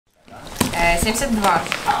72.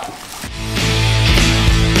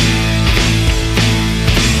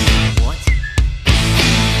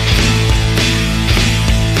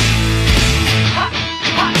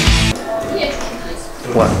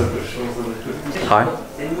 What? Hi?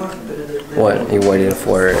 What? You waited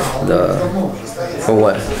for the... For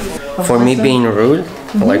what? For me being rude?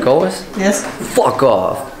 Like always? Yes. Fuck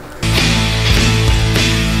off!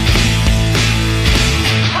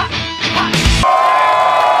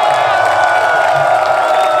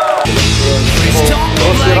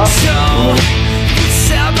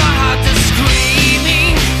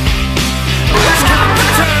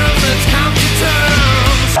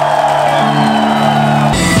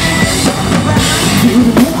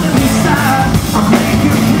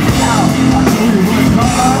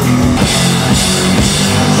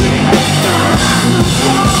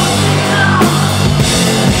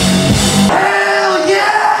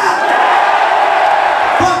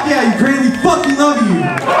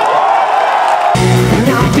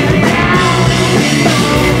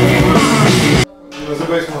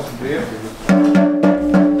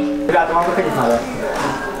 Ребята, вам выходить надо.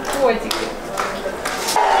 Котики.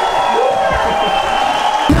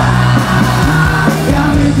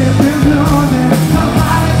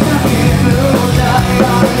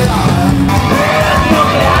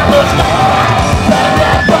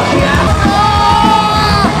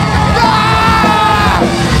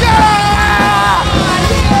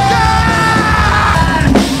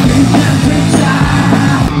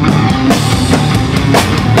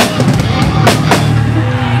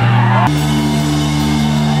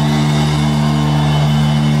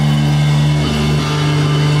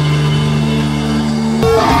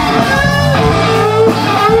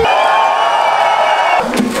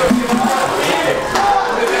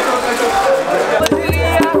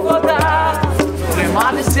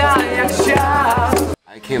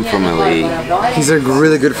 I came from LA. He's a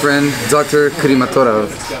really good friend, Dr. Kurimatorov.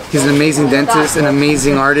 He's an amazing dentist, an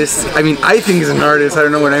amazing artist. I mean, I think he's an artist. I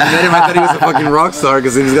don't know, when I met him, I thought he was a fucking rock star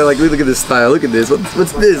because he's got like, look at this style, look at this.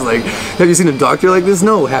 What's this? Like, have you seen a doctor like this?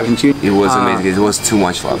 No, haven't you? It was amazing. It was too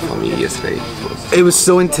much love for me yesterday. It was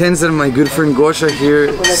so intense that my good friend Gosha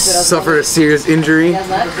here suffered a serious injury.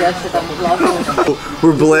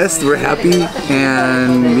 We're blessed, we're happy,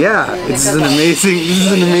 and yeah, this is an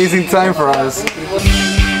amazing time for us.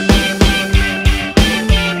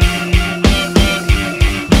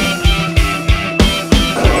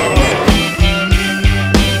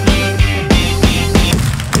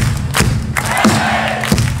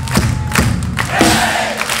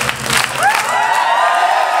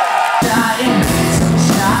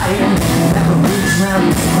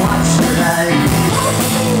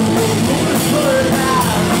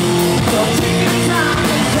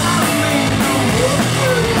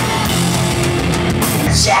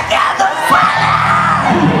 Check out the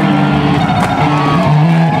fire!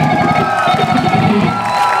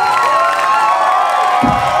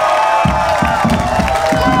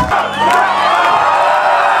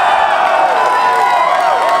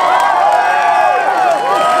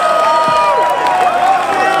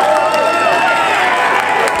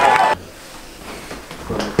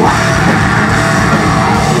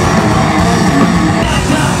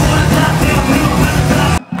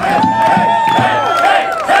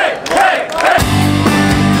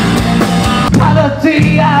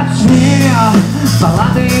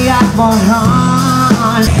 Balady jak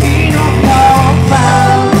morhan I no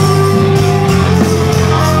popał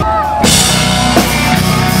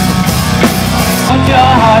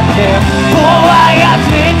Odziacie Bułaja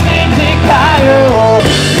zwinni tykają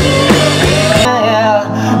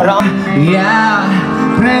Ja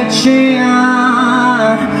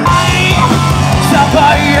Precijan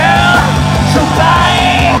Zapaję Szukaj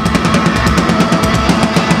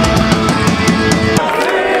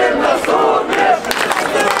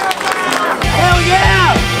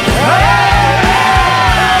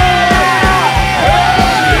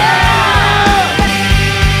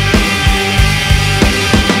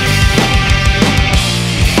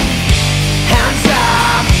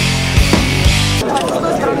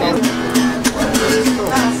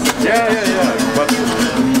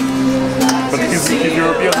He's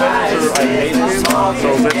European manager, I hate him, so that's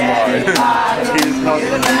why.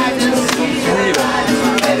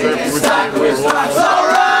 He's not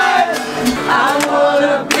alright. I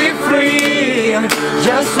wanna be free,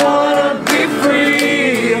 just wanna be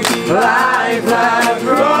free. Life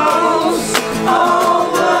rolls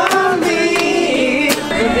over me.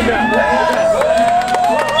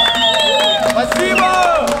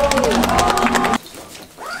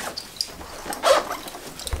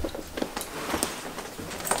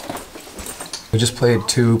 We just played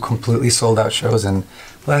 2 completely sold out shows, and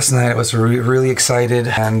last night I was really excited,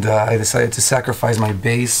 and I decided to sacrifice my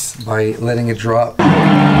bass by letting it drop.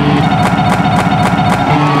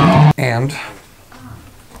 And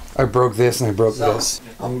I broke this and I broke this.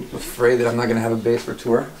 I'm afraid that I'm not gonna have a bass for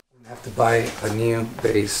tour. I'm gonna have to buy a new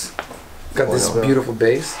bass. Got this beautiful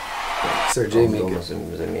bass. Sergey make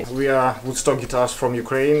it. We are Woodstock guitars from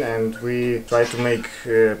Ukraine, and we try to make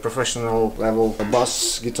professional level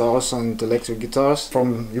bass guitars and electric guitars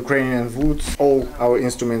from Ukrainian wood. All our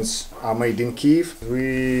instruments are made in Kiev.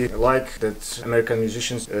 We like that American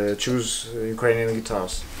musicians choose Ukrainian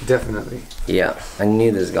guitars. Definitely. Yeah, I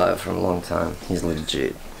knew this guy for a long time. He's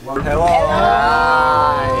legit. Hello.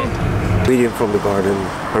 Eating from the garden,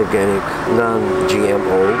 organic,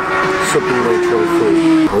 non-GMO, super natural food.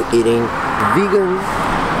 We're eating vegan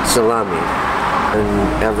salami. And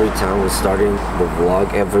every time we're starting the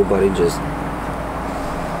vlog, everybody just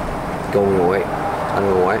going away. I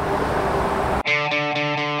don't know why.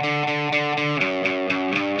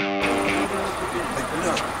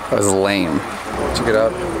 That was lame. Check it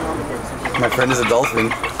out. My friend is a dolphin.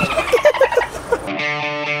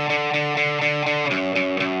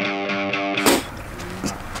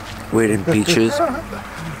 We're eating peaches.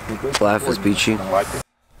 Life is peachy.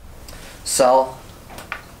 Sal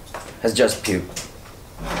has just puked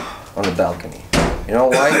on the balcony. You know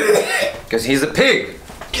why? Because he's a pig!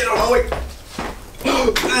 Get on my way!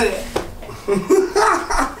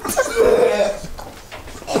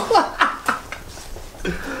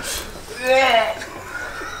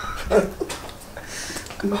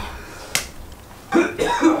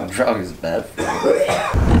 Drug is bad for you.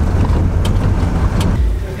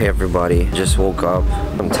 Hey everybody, just woke up.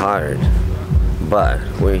 I'm tired. But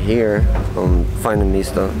we're here on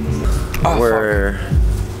Finamista. We're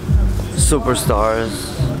superstars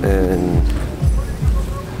and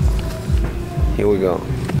here we go.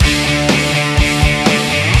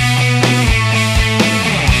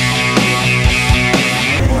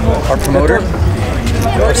 Our promoter,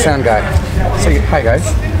 our sound guy. Say hi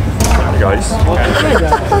guys. Hi guys.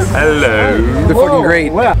 Hello. They're fucking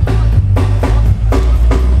great.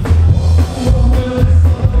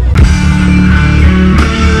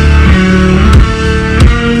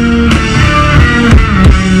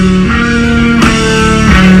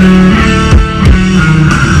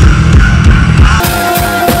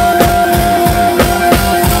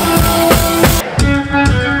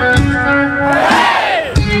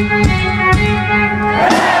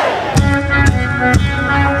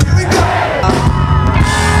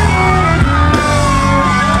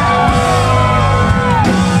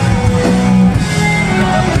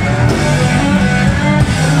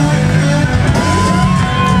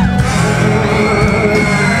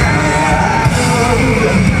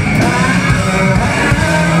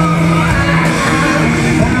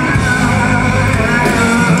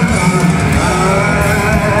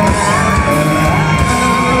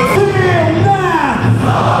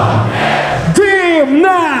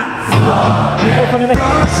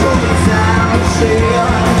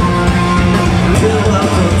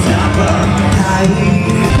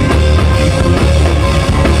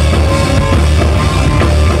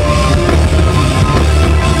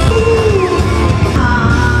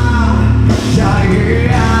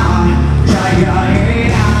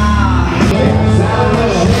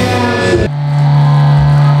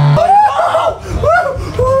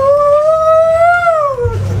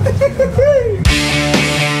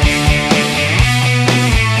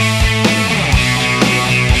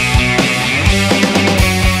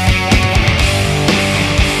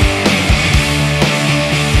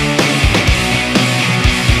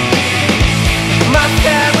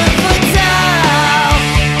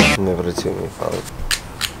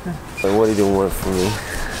 What do you want from me?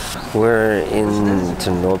 We're in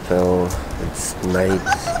Ternopil. It's night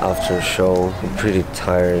after a show. I'm pretty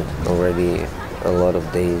tired already. A lot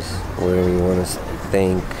of days. We want to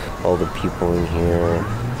thank all the people in here,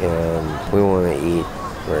 and we want to eat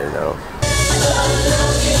right now.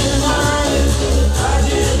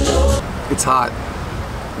 It's hot.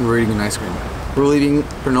 We're eating an ice cream. We're leaving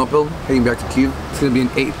Ternopil, heading back to Kyiv. It's gonna be an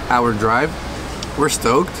 8-hour drive. We're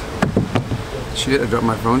stoked. Shit, I dropped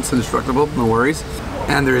my phone. It's indestructible, no worries.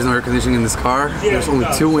 And there is no air conditioning in this car. There's only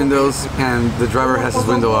 2 windows, and the driver has his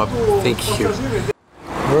window up. Thank you.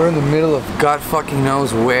 We're in the middle of God fucking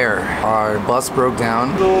knows where. Our bus broke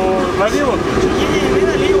down.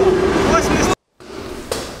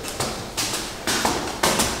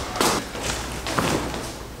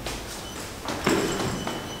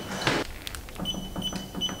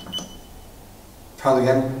 Try it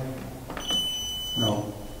again.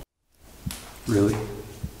 No. Really?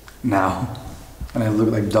 Now. And I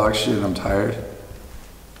look like dog shit and I'm tired.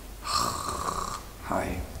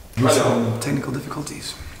 Hi. Some technical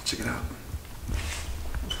difficulties. Check it out.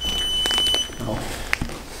 Oh.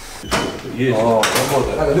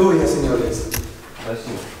 Hallelujah, señores.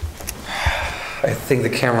 I think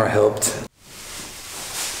the camera helped.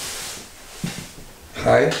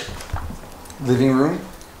 Hi. Living room.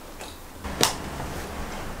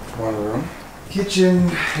 One room.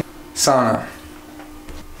 Kitchen. Sauna.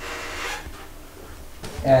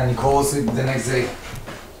 And Nicole's the next day.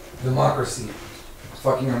 Democracy.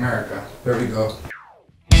 Fucking America. There we go.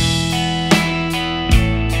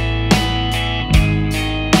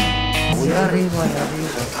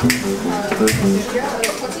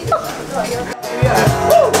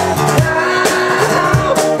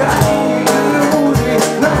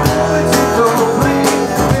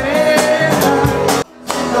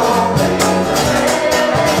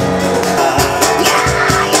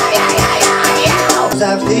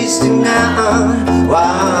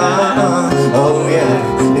 Oh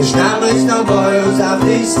yeah, ich nahm es noch Boys auf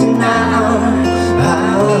dich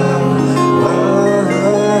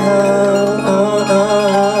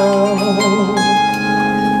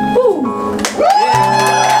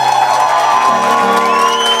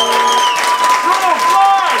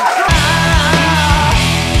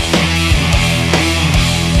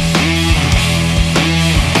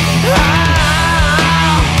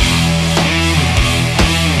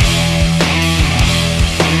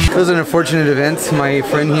It was an unfortunate event. My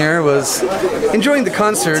friend here was enjoying the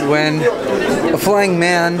concert when a flying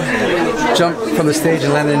man jumped from the stage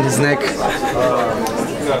and landed in his neck.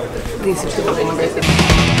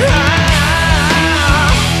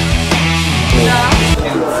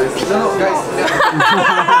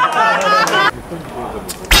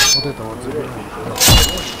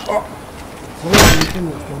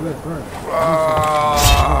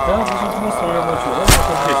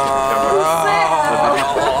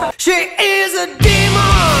 She is a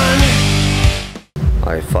demon.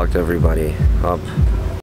 I fucked everybody up.